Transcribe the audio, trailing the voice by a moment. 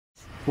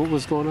What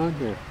was going on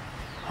here?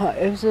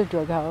 It was a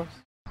drug house.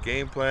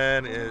 Game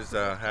plan is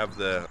have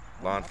the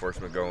law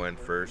enforcement go in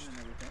first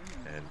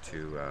and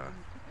to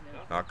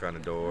knock on the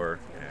door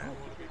and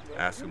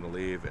ask them to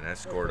leave and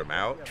escort them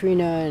out.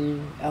 Trina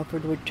and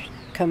Alfred would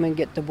come and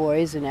get the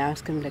boys and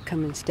ask them to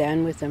come and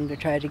stand with them to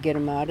try to get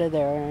them out of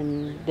there,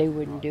 and they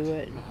wouldn't do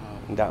it.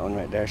 That one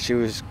right there, she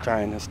was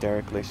crying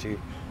hysterically. She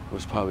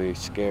was probably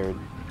scared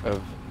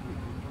of,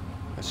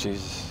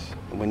 she's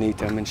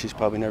Juanita, and she's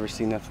probably never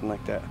seen nothing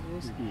like that.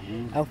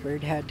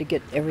 Alfred had to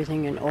get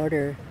everything in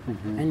order,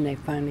 and they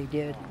finally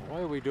did. Why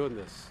are we doing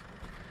this?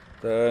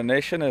 The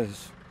nation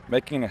is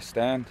making a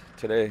stand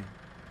today.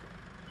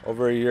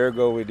 Over a year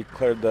ago, we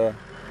declared the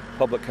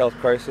public health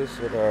crisis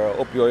with our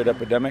opioid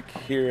epidemic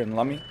here in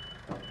Lummi.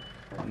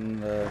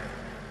 And the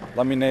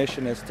Lummi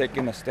Nation is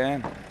taking a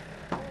stand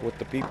with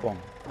the people.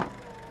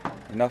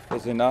 Enough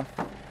is enough.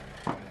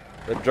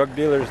 The drug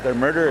dealers, they're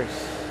murderers,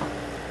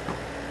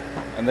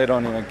 and they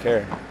don't even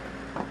care.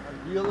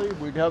 Ideally,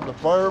 we'd have the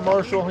fire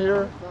marshal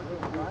here.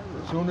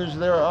 As soon as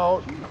they're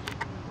out,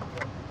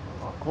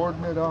 I'll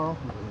cordon it off,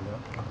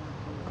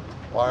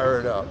 fire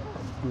it up,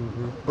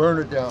 burn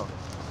it down.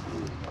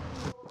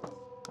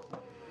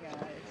 Yeah,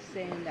 it's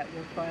saying that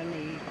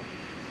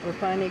we're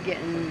finally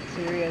getting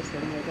serious,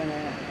 and we're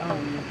gonna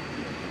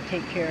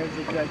take care of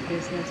the drug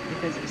business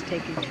because it's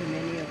taking too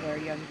many of our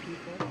young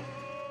people.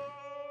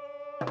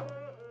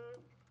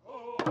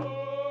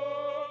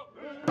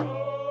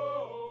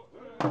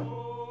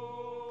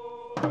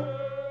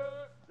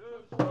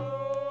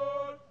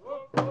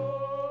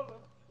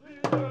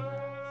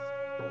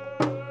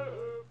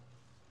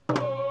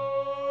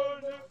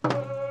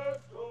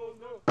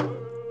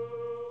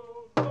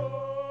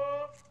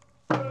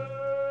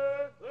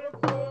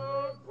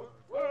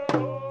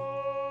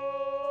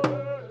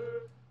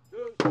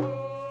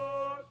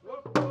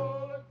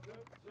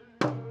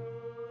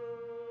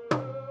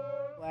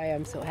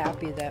 I'm so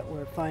happy that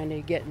we're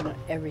finally getting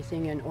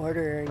everything in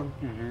order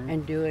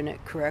and doing it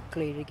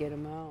correctly to get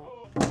them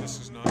out. This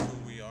is not who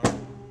we are.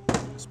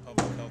 This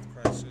public health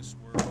crisis,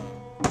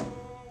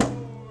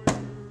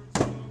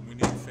 we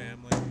need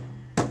family,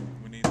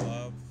 we need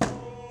love.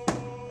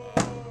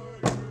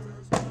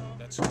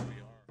 That's who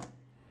we are.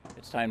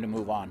 It's time to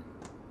move on.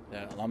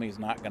 Lummi's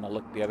not going to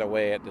look the other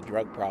way at the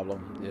drug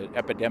problem, the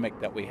epidemic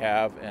that we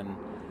have, and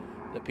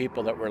the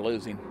people that we're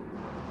losing.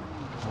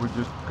 We're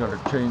just going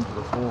to change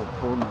the whole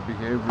total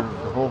behavior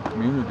of the whole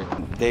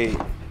community.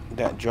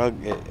 That drug,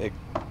 it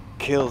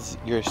kills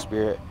your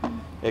spirit.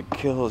 It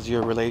kills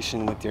your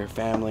relation with your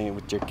family,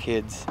 with your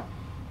kids.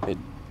 It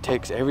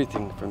takes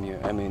everything from you.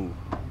 I mean,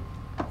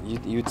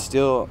 you'd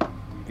steal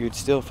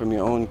from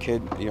your own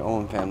kid, your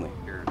own family.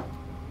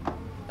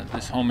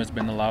 This home has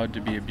been allowed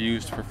to be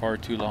abused for far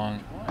too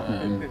long.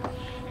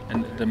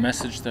 And the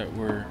message that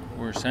we're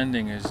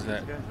sending is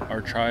that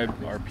our tribe,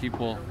 our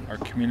people, our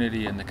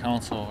community, and the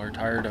council are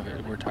tired of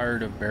it. We're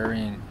tired of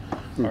burying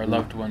our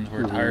loved ones.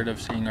 We're tired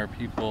of seeing our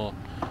people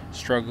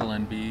struggle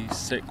and be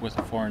sick with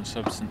a foreign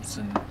substance,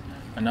 and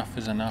enough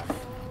is enough.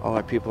 All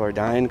our people are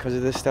dying because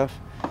of this stuff,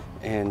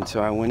 and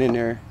so I went in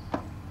there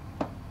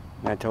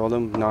and I told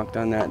them, knocked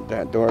on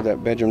that door,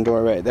 that bedroom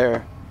door right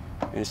there,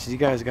 and I said, "You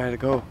guys gotta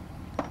go.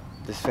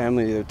 This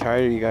family, they're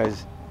tired of you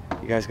guys.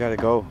 You guys gotta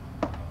go."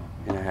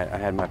 And I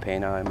had my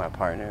paint on, and my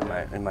partner,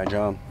 and my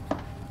drum.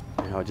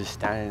 And I was just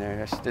standing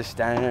there,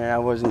 I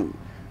wasn't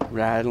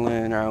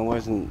rattling, or I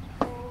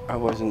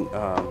was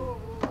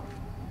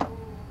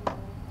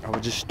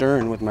just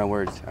stern with my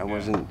words. I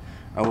wasn't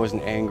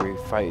angry,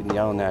 fighting,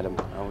 yelling at them.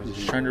 I was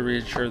just trying to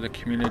reassure the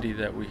community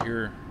that we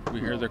hear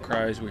the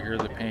cries, we hear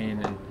the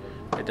pain, and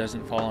it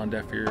doesn't fall on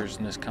deaf ears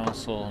in this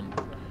council. And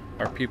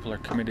our people are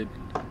committed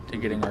to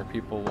getting our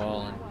people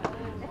well,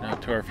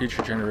 and to our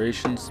future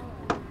generations,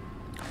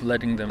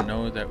 letting them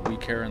know that we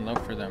care and love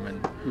for them,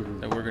 and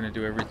that we're going to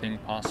do everything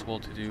possible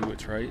to do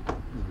what's right,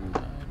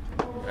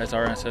 as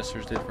our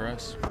ancestors did for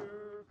us.